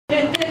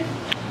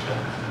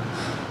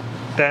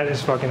That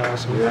is fucking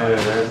awesome. Yeah,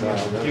 that's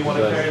awesome. Do you want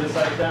to carry the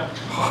side down?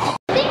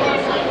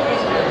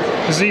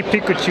 The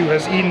Pikachu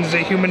has eaten the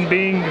human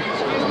being.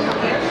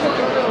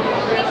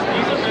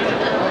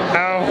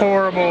 How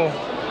horrible.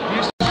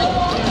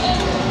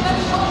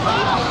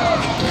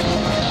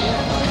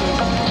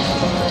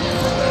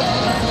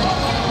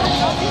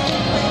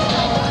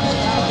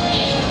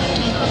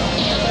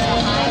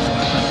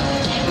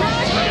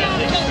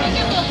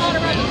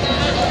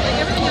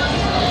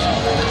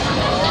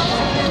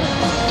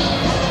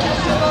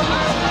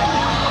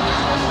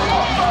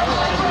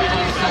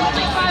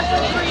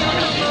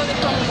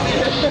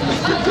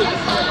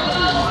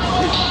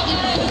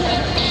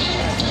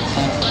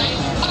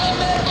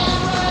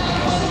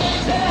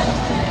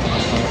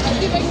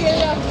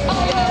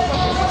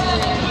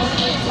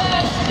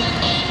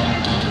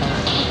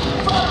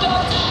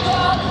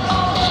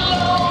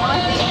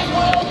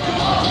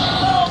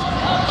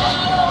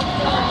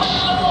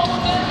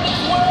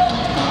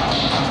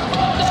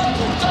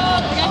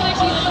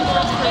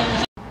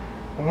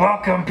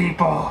 Welcome,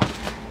 people!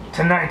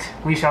 Tonight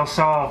we shall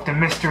solve the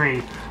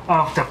mystery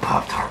of the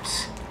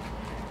Pop-Tarts.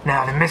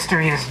 Now the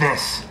mystery is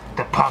this: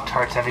 the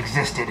Pop-Tarts have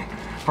existed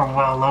for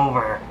well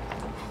over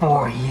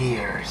 4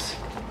 years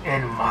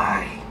in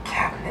my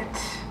cabinet.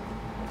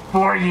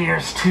 4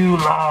 years too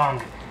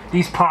long.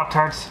 These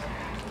Pop-Tarts,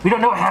 we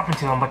don't know what happened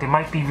to them, but they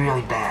might be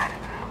really bad.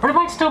 Or they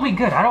might still be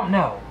good, I don't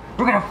know.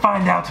 We're gonna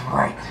find out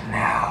right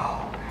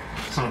now.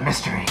 So the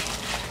mystery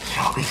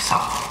shall be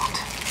solved.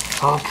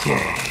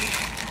 Okay.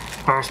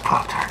 First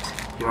Pop-Tart.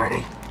 You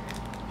ready?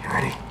 You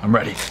ready? I'm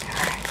ready. You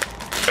ready?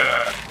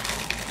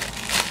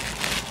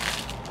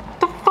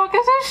 The fuck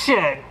is this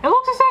shit? It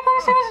looks exactly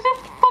the same as it did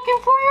fucking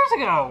 4 years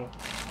ago.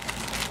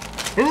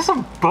 This is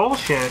some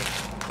bullshit.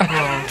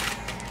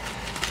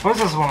 What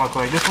does this one look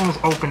like? This one was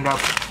opened up.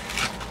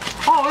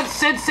 Oh,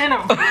 it's in a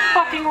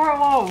fucking row.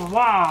 Oh,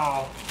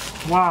 wow.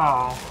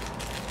 Wow.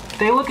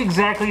 They look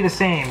exactly the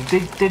same. They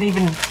didn't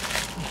even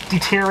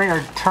deteriorate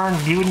or turn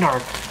mutant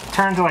or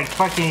turn to like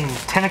fucking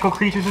tentacle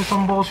creatures or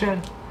some bullshit.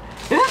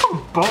 This is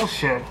some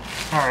bullshit.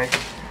 Alright.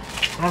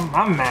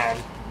 I'm mad.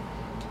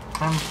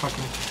 I'm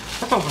fucking...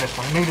 Let's open this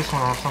one. Maybe this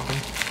one will have something.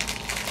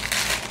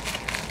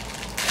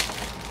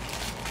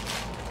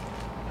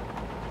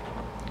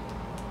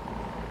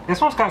 This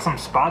one's got some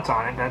spots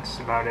on it. That's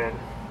about it.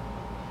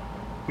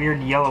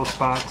 Weird yellow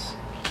spots.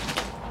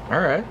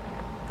 Alright.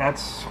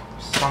 That's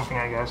something,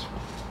 I guess.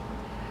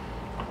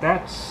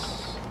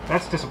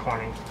 That's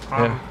disappointing.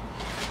 Yeah.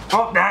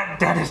 Oh,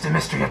 that is the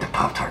mystery of the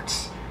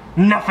Pop-Tarts.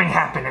 Nothing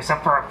happened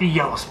except for a few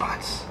yellow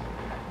spots.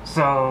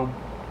 So,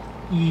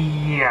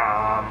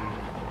 yeah,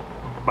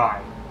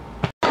 bye.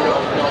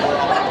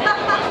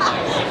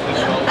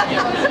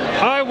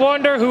 I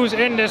wonder who's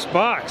in this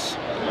box.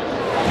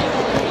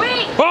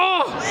 Wait!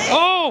 Oh!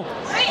 Oh!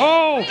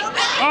 Oh!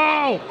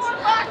 Oh!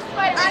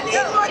 I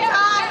need more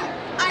time!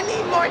 I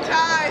need more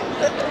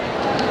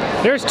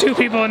time! There's 2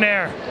 people in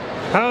there.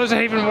 How does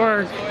that even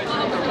work?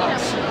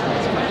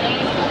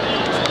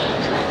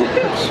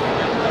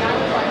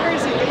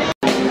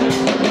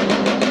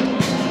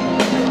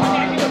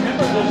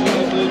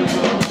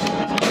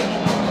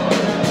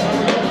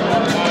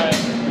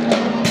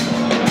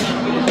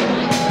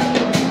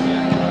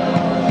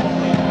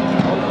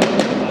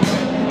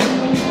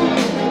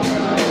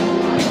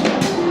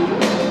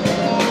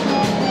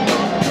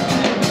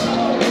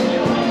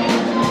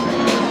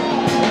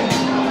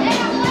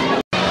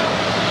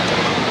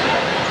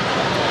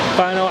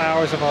 Final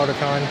hours of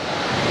Otakon.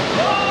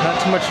 Not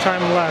too much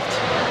time left.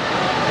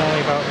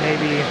 Only about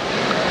maybe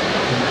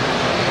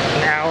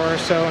an hour or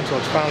so until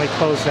it's finally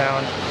closed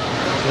down.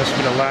 This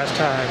will be the last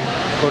time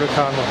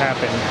Otakon will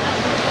happen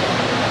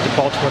at the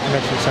Baltimore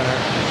Convention Center.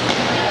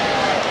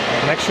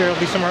 Next year it'll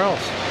be somewhere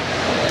else.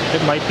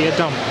 It might be a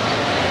dump.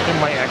 It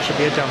might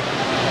actually be a dump.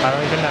 I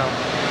don't even know.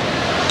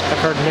 I've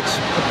heard mixed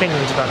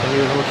opinions about the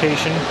new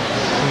location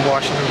in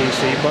Washington,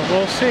 D.C., but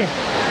we'll see.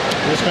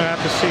 We're just going to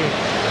have to see.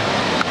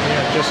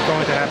 Yeah, just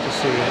going to have to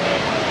see.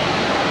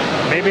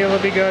 Maybe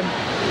it'll be good.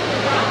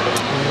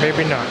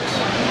 Maybe not.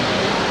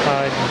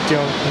 I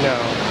don't know.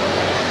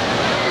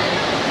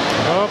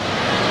 Oh.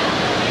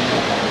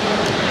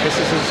 This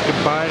is his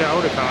goodbye to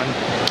Otakon.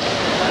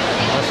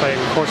 Unless I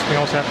record something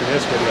else after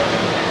this video.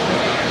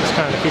 This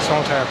kind of defeats the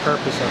whole entire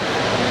purpose of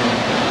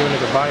doing a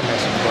goodbye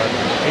message, but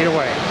either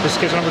way, this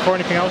kid's not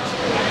recording anything else.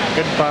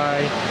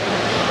 Goodbye,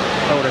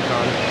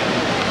 Otakon.